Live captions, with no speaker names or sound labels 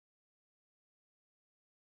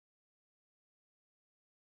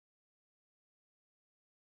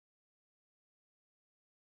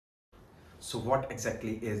So what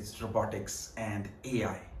exactly is robotics and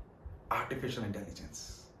AI? Artificial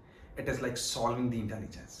intelligence. It is like solving the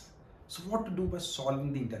intelligence. So what to do by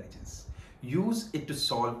solving the intelligence? Use it to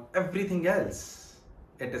solve everything else.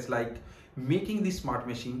 It is like making the smart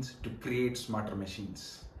machines to create smarter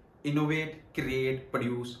machines. Innovate, create,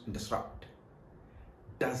 produce, disrupt.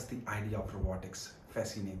 Does the idea of robotics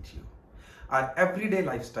fascinate you? Our everyday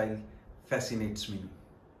lifestyle fascinates me.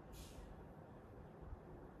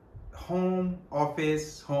 Home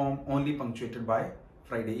only punctuated by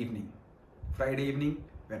Friday evening. Friday evening,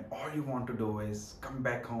 when all you want to do is come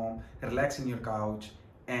back home, relax in your couch,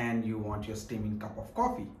 and you want your steaming cup of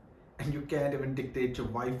coffee. And you can't even dictate your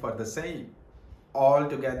wife for the same.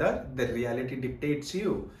 Altogether, the reality dictates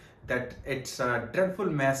you that it's a dreadful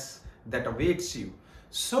mess that awaits you.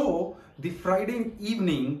 So, the Friday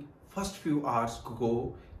evening, first few hours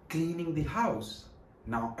go cleaning the house.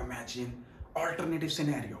 Now imagine alternative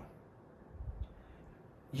scenario.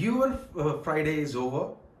 Your Friday is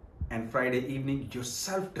over, and Friday evening your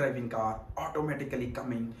self-driving car automatically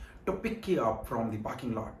coming to pick you up from the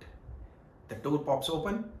parking lot. The door pops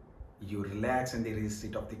open, you relax in the rear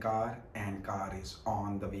seat of the car, and car is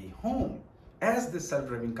on the way home, as the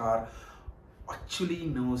self-driving car actually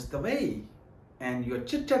knows the way. And you're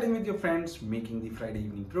chit-chatting with your friends, making the Friday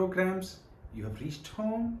evening programs. You have reached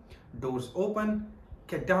home, doors open,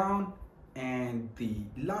 get down, and the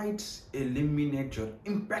lights illuminate your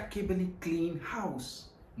impeccably clean house.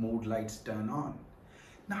 Mood lights turn on.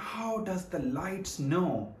 Now, how does the lights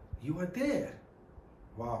know you are there?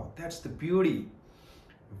 Wow, that's the beauty.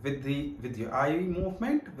 With your eye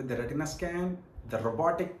movement, with the retina scan, the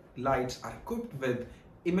robotic lights are equipped with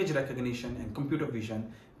image recognition and computer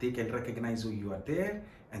vision. They can recognize who you are there,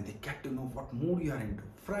 and they get to know what mood you are into.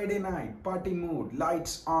 Friday night, party mood,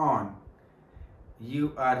 lights on.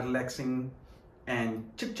 You are relaxing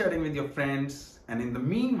and chit-chatting with your friends, and in the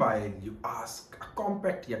meanwhile you ask a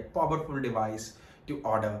compact yet powerful device to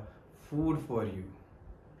order food for you.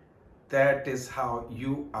 That is how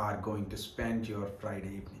you are going to spend your Friday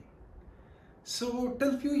evening. So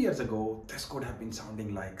till few years ago, this could have been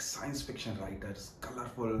sounding like science fiction writers'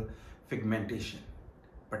 colorful figmentation,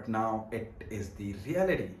 but now it is the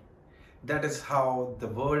reality. That is how the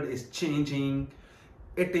world is changing.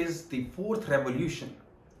 It is the fourth revolution.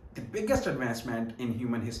 The biggest advancement in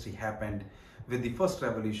human history happened with the first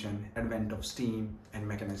revolution, advent of steam and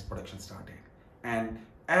mechanized production started. And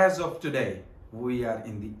as of today, we are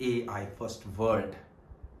in the AI first world.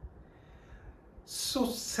 So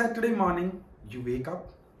Saturday morning, you wake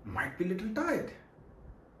up, might be a little tired.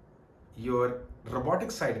 Your robotic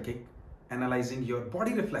sidekick analyzing your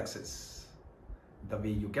body reflexes, the way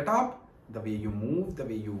you get up, the way you move, the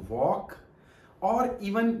way you walk, or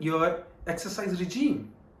even your exercise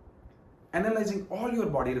regime. Analyzing all your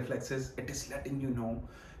body reflexes, it is letting you know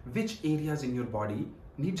which areas in your body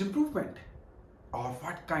needs improvement or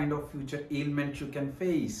what kind of future ailment you can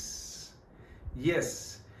face.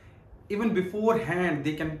 Yes, even beforehand,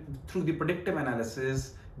 they can, through the predictive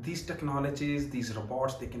analysis, these technologies, these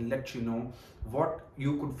robots, they can let you know what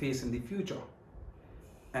you could face in the future.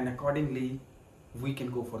 And accordingly, we can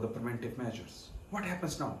go for the preventive measures. What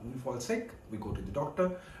happens now? We fall sick, we go to the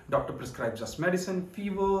doctor. Doctor prescribes us medicine,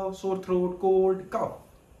 fever, sore throat, cold, cough.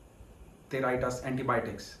 They write us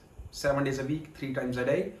antibiotics 7 days a week, 3 times a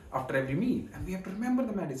day, after every meal. And we have to remember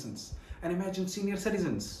the medicines. And imagine senior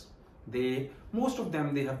citizens. Most of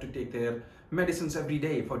them, they have to take their medicines every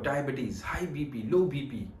day for diabetes, high BP, low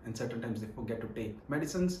BP. And certain times they forget to take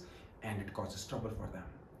medicines, and it causes trouble for them.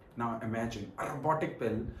 Now imagine a robotic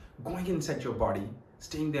pill going inside your body,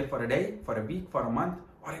 staying there for a day, for a week, for a month,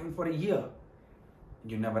 or even for a year.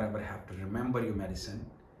 You never ever have to remember your medicine,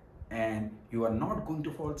 and you are not going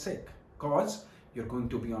to fall sick because you're going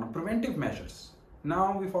to be on preventive measures.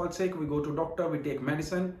 Now we fall sick, we go to doctor, we take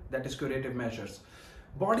medicine, that is curative measures.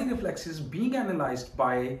 Body reflexes being analyzed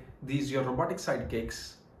by these your robotic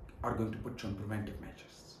sidekicks are going to put you on preventive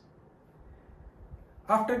measures.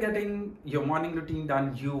 After getting your morning routine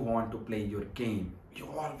done, you want to play your game. You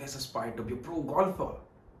always aspire to be a pro golfer.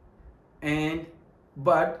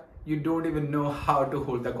 But you don't even know how to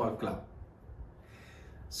hold the golf club.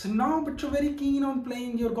 So now, but you're very keen on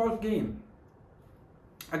playing your golf game.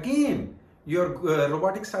 Again, your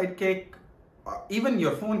robotic sidekick, even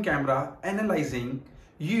your phone camera analyzing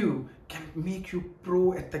you can make you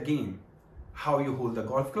pro at the game. How you hold the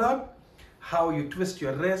golf club, how you twist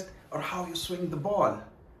your wrist, or how you swing the ball.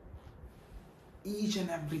 Each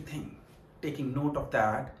and everything, taking note of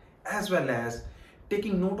that, as well as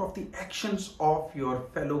taking note of the actions of your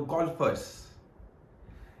fellow golfers.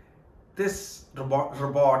 This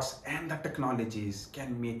robots and the technologies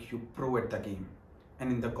can make you pro at the game.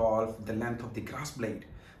 And in the golf, the length of the grass blade,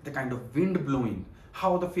 the kind of wind blowing,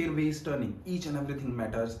 how the fairway is turning, each and everything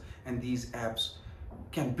matters. And these apps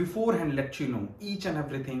can beforehand let you know each and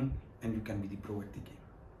everything, and you can be the pro at the game.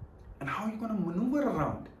 And how are you going to maneuver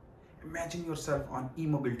around? Imagine yourself on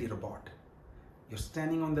e-mobility robot. You're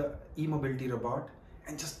standing on the e-mobility robot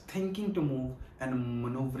and just thinking to move and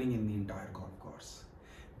maneuvering in the entire golf course.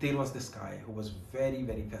 There was this guy who was very,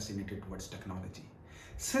 very fascinated towards technology.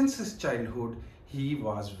 Since his childhood, he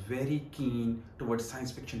was very keen towards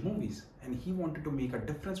science fiction movies, and he wanted to make a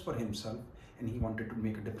difference for himself, and he wanted to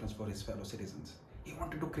make a difference for his fellow citizens. He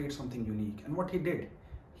wanted to create something unique, and what he did,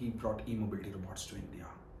 he brought e-mobility robots to India.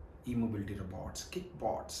 E-mobility robots,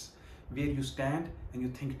 kickbots, where you stand and you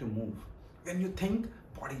think to move. When you think,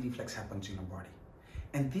 body reflex happens in your body.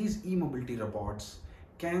 And these e-mobility robots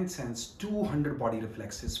can sense 200 body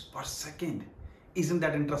reflexes per second. Isn't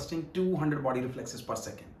that interesting? 200 body reflexes per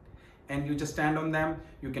second. And you just stand on them,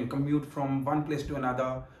 you can commute from one place to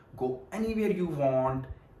another, go anywhere you want,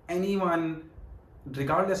 anyone,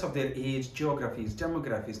 regardless of their age, geographies,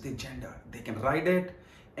 demographies, their gender, they can ride it,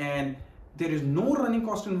 and there is no running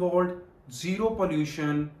cost involved, zero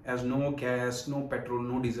pollution, as no gas, no petrol,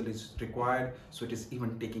 no diesel is required, so it is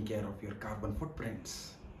even taking care of your carbon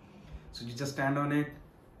footprints. So you just stand on it,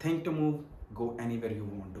 think to move, go anywhere you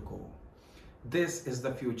want to go. This is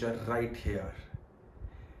the future right here.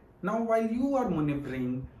 Now, while you are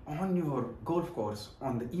maneuvering on your golf course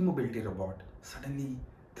on the e-mobility robot, suddenly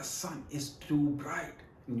the sun is too bright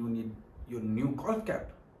and you need your new golf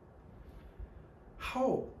cap.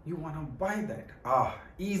 How you want to buy that?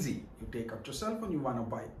 Easy. You take out your cell phone, you want to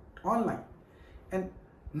buy it online. And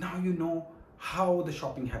now you know how the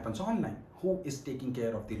shopping happens online. Who is taking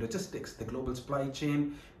care of the logistics, the global supply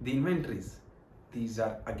chain, the inventories? These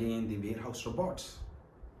are again the warehouse robots.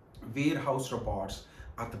 Warehouse robots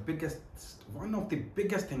are one of the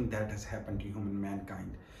biggest things that has happened to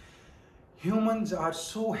mankind. Humans are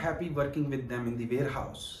so happy working with them in the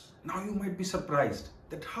warehouse. Now you might be surprised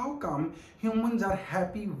that how come humans are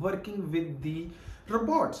happy working with the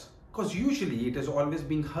robots? Because usually it has always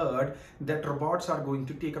been heard that robots are going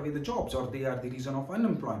to take away the jobs, or they are the reason of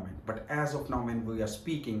unemployment. But as of now, when we are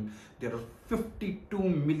speaking, there are 52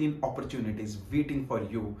 million opportunities waiting for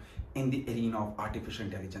you in the arena of artificial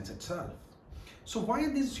intelligence itself. So why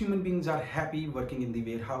these human beings are happy working in the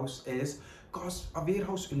warehouse is because a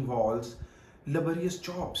warehouse involves laborious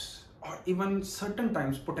jobs, or even certain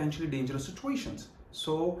times potentially dangerous situations.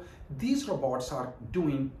 So these robots are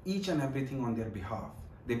doing each and everything on their behalf.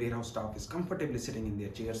 The warehouse staff is comfortably sitting in their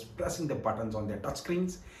chairs, pressing the buttons on their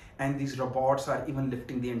touchscreens, and these robots are even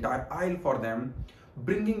lifting the entire aisle for them,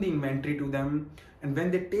 bringing the inventory to them. And when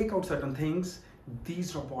they take out certain things,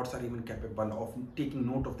 these robots are even capable of taking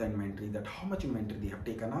note of the inventory, that how much inventory they have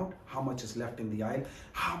taken out, how much is left in the aisle,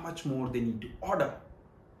 how much more they need to order.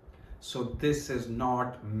 So this is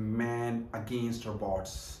not man against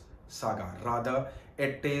robots saga, rather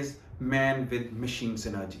it is man with machine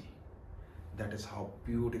synergy. That is how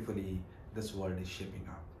beautifully this world is shaping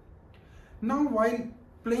up. Now, while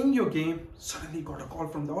playing your game, suddenly you got a call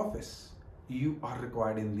from the office. You are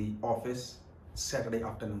required in the office Saturday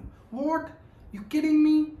afternoon. What? You kidding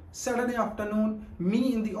me? Saturday afternoon,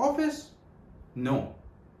 me in the office? No,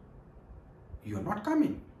 you're not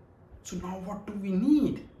coming. So now what do we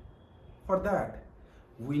need for that?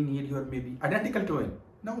 We need your maybe identical twin.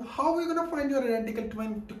 Now, how are you going to find your identical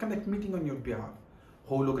twin to connect meeting on your behalf?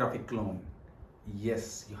 Holographic clone.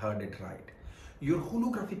 Yes, you heard it right. Your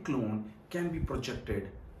holographic clone can be projected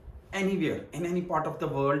anywhere in any part of the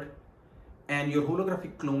world, and your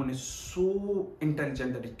holographic clone is so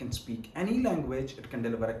intelligent that it can speak any language, it can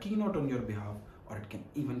deliver a keynote on your behalf, or it can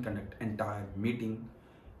even conduct entire meeting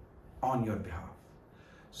on your behalf.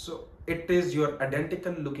 So it is your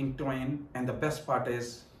identical looking twin, and the best part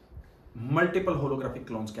is multiple holographic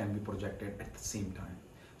clones can be projected at the same time.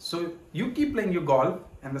 So you keep playing your golf,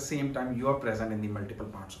 and at the same time you are present in the multiple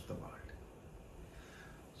parts of the world.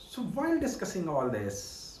 So while discussing all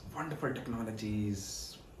this wonderful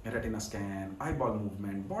technologies, retina scan, eyeball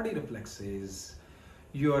movement, body reflexes,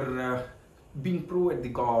 you're being pro at the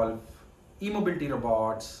golf, e-mobility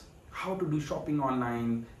robots, how to do shopping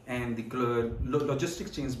online, and the logistics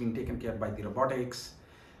chains being taken care by the robotics,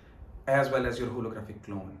 as well as your holographic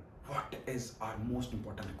clone. What is our most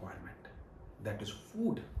important requirement? That is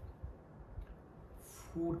food.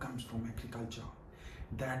 Food comes from agriculture.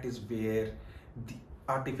 That is where the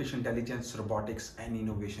artificial intelligence, robotics, and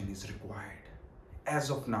innovation is required. As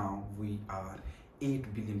of now, we are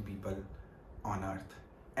 8 billion people on Earth,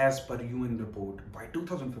 as per UN report, by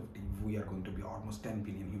 2050, we are going to be almost 10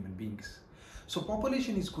 billion human beings. So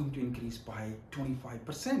population is going to increase by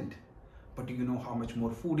 25%. But do you know how much more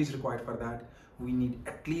food is required for that? We need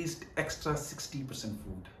at least extra 60%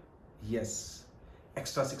 food. Yes,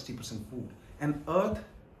 extra 60% food. And Earth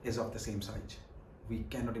is of the same size. We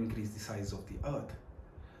cannot increase the size of the Earth.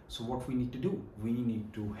 So what we need to do? We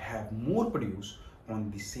need to have more produce on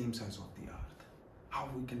the same size of the Earth. How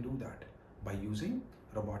we can do that? By using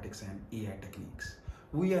robotics and AI techniques.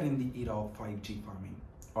 We are in the era of 5G farming,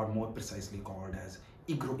 or more precisely called as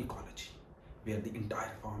agroecology, where the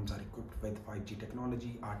entire farms are equipped with 5G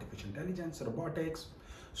technology, artificial intelligence, robotics,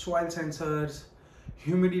 soil sensors,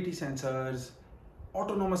 humidity sensors,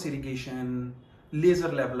 autonomous irrigation,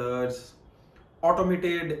 laser levelers,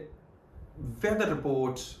 automated weather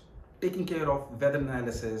reports, taking care of weather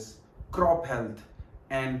analysis, crop health,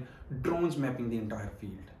 and drones mapping the entire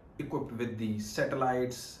field, equipped with the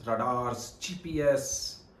satellites, radars,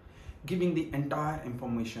 GPS, giving the entire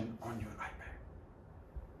information on your iPad.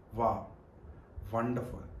 Wow,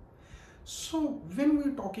 wonderful. So when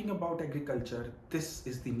we're talking about agriculture, this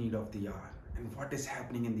is the need of the hour. And what is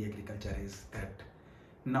happening in the agriculture is that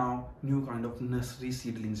now new kind of nursery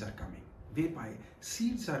seedlings are coming, whereby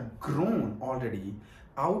seeds are grown already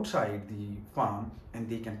outside the farm and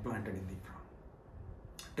they can plant it in the farm.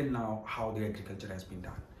 Till now, how the agriculture has been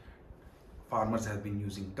done. Farmers have been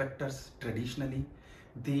using tractors traditionally.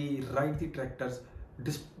 They ride the tractors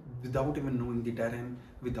without even knowing the terrain,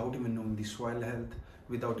 without even knowing the soil health,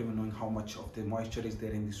 without even knowing how much of the moisture is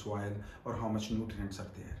there in the soil or how much nutrients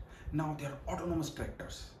are there. Now they are autonomous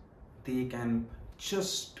tractors. They can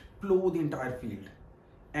just plow the entire field.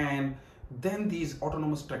 And then these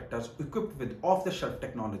autonomous tractors equipped with off-the-shelf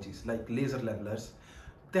technologies like laser levelers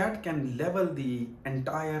that can level the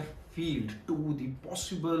entire field to the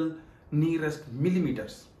possible nearest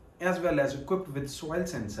millimeters, as well as equipped with soil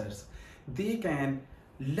sensors. They can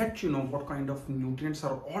let you know what kind of nutrients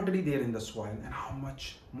are already there in the soil and how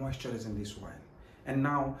much moisture is in the soil. And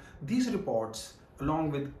now these reports,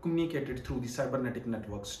 along with communicated through the cybernetic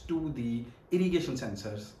networks to the irrigation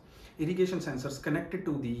sensors connected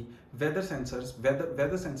to the weather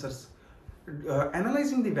sensors,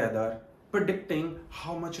 analyzing the weather, predicting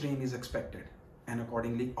how much rain is expected, and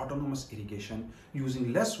accordingly autonomous irrigation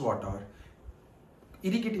using less water,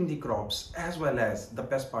 irrigating the crops, as well as the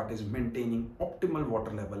best part is maintaining optimal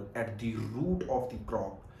water level at the root of the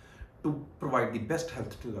crop to provide the best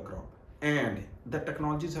health to the crop. And the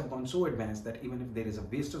technologies have gone so advanced that even if there is a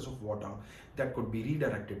wastage of water, that could be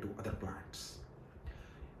redirected to other plants.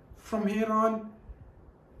 From here on,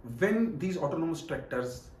 when these autonomous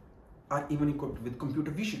tractors are even equipped with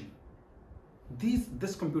computer vision,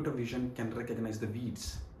 this computer vision can recognize the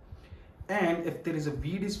weeds. And if there is a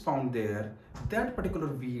weed is found there, that particular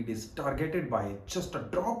weed is targeted by just a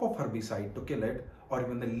drop of herbicide to kill it, or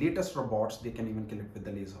even the latest robots, they can even kill it with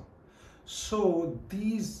the laser. So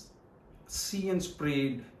these see and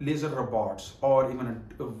spray laser robots, or even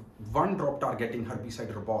a one drop targeting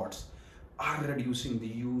herbicide robots, are reducing the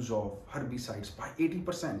use of herbicides by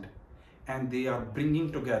 80%. And they are bringing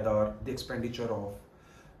together the expenditure of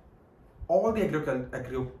all the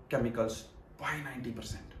agrochemicals by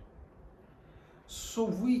 90%. So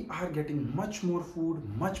we are getting much more food,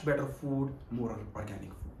 much better food, more organic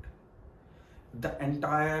food. The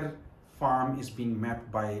entire farm is being mapped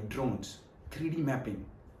by drones, 3D mapping,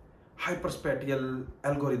 hyperspatial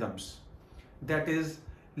algorithms, that is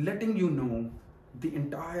letting you know the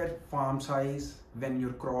entire farm size when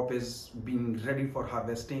your crop is being ready for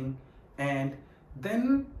harvesting. And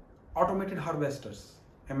then automated harvesters.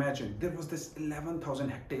 Imagine there was this 11,000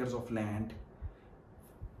 hectares of land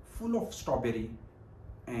full of strawberry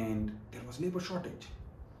and there was labor shortage.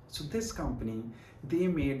 So this company, they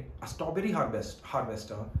made a strawberry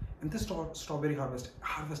harvester, and this strawberry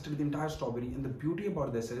harvested the entire strawberry. And the beauty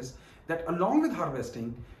about this is that along with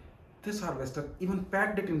harvesting, this harvester even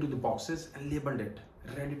packed it into the boxes and labeled it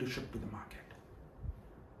ready to ship to the market.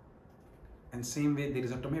 And same way there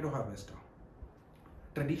is a tomato harvester.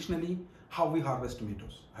 Traditionally, how we harvest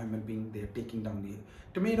tomatoes, human being, they are taking down the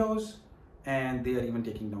tomatoes, and they are even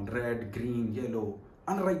taking down red, green, yellow,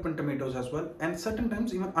 unripened tomatoes as well, and certain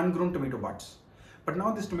times even ungrown tomato buds. But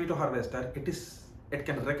now this tomato harvester, it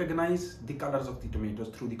can recognize the colors of the tomatoes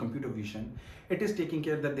through the computer vision. It is taking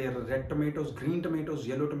care that there are red tomatoes, green tomatoes,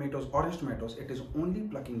 yellow tomatoes, orange tomatoes. It is only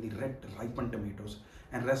plucking the red ripened tomatoes,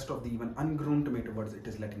 and rest of the even ungrown tomato buds, it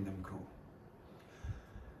is letting them grow.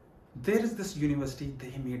 There is this university,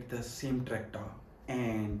 they made the same tractor,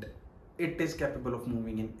 and it is capable of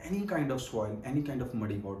moving in any kind of soil, any kind of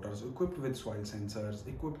muddy waters, equipped with soil sensors,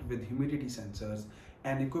 equipped with humidity sensors,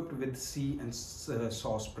 and equipped with sea and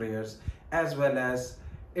soil sprayers, as well as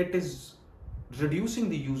it is reducing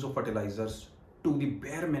the use of fertilizers to the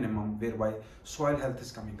bare minimum, whereby soil health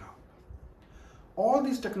is coming up. All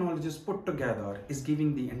these technologies put together is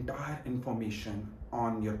giving the entire information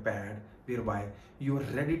on your pad, whereby you are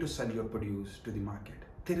ready to sell your produce to the market.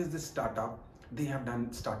 There is this startup, they have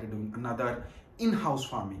started doing another in-house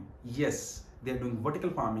farming. Yes, they are doing vertical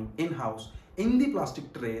farming in-house, in the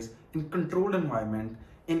plastic trays, in controlled environment,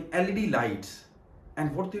 in LED lights.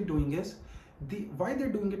 And what they're doing is, why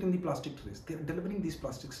they're doing it in the plastic trays? They're delivering these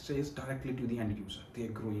plastic trays directly to the end user.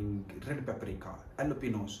 They're growing red paprika,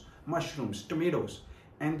 jalapenos, mushrooms, tomatoes,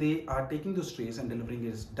 and they are taking those trays and delivering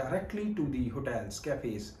it directly to the hotels,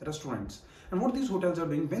 cafes, restaurants. And what these hotels are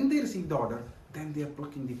doing, when they receive the order, then they are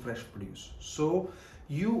plucking the fresh produce. So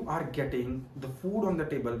you are getting the food on the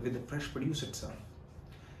table with the fresh produce itself.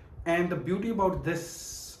 And the beauty about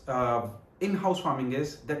this in-house farming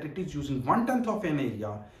is that it is using 1/10 of an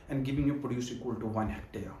area and giving you produce equal to 1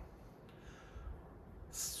 hectare.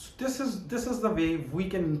 This is the way we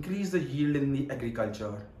can increase the yield in the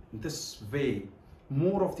agriculture. This way,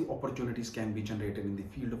 more of the opportunities can be generated in the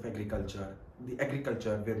field of agriculture. The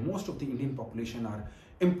agriculture where most of the Indian population are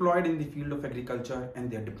employed in the field of agriculture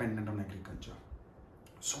and they are dependent on agriculture.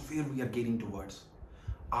 So where we are getting towards?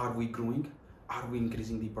 Are we growing? Are we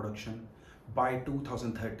increasing the production? By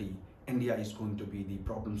 2030, India is going to be the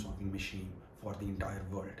problem-solving machine for the entire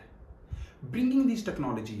world. Bringing these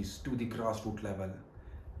technologies to the grassroots level,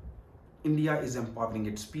 India is empowering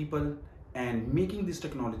its people and making these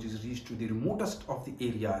technologies reach to the remotest of the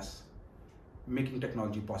areas, making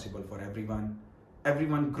technology possible for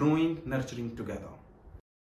everyone growing, nurturing together.